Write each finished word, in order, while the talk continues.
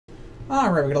All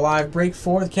right, we got a live break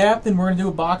for the captain. We're going to do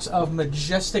a box of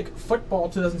Majestic Football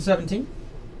 2017.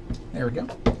 There we go.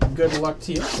 Good luck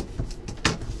to you.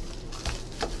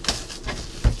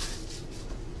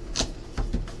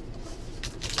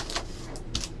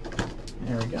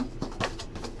 There we go.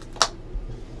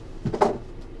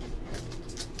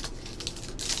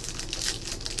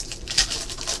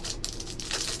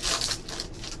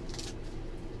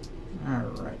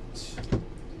 All right.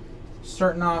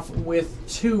 Starting off with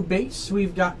 2 base,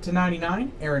 we've got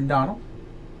 /99, Aaron Donald.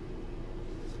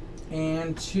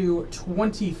 And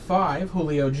 /25,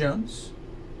 Julio Jones.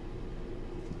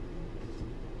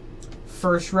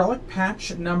 First relic,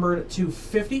 patch numbered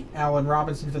 /50, Allen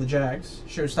Robinson for the Jags.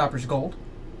 Showstoppers gold.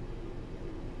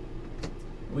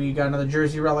 We got another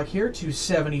jersey relic here,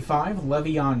 /75,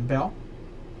 Le'Veon Bell.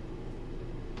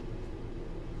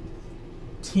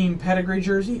 Team pedigree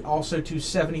jersey, also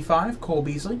 /75, Cole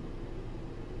Beasley,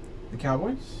 the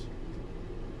Cowboys.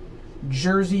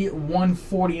 Jersey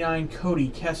 149, Cody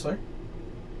Kessler.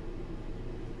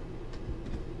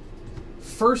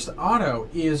 First auto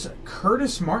is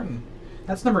Curtis Martin.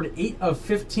 That's numbered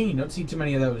 8/15. Don't see too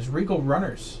many of those. Regal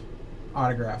Runners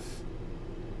autograph.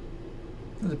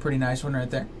 That's a pretty nice one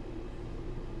right there.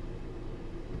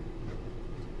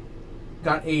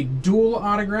 Got a dual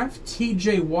autograph,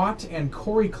 TJ Watt and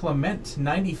Corey Clement,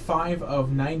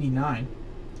 95/99.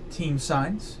 Team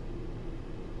signs.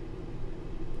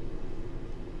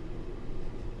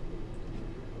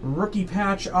 Rookie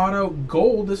patch auto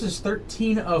gold. This is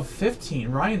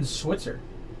 13/15. Ryan Switzer.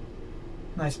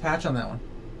 Nice patch on that one.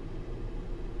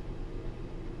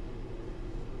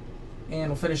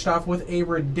 And we'll finish off with a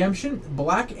redemption,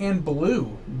 black and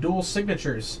blue, dual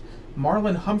signatures.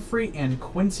 Marlon Humphrey and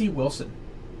Quincy Wilson.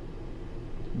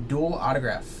 Dual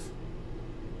autograph.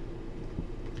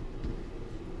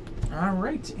 All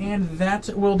right, and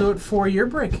that will do it for your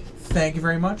break. Thank you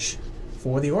very much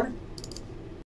for the order.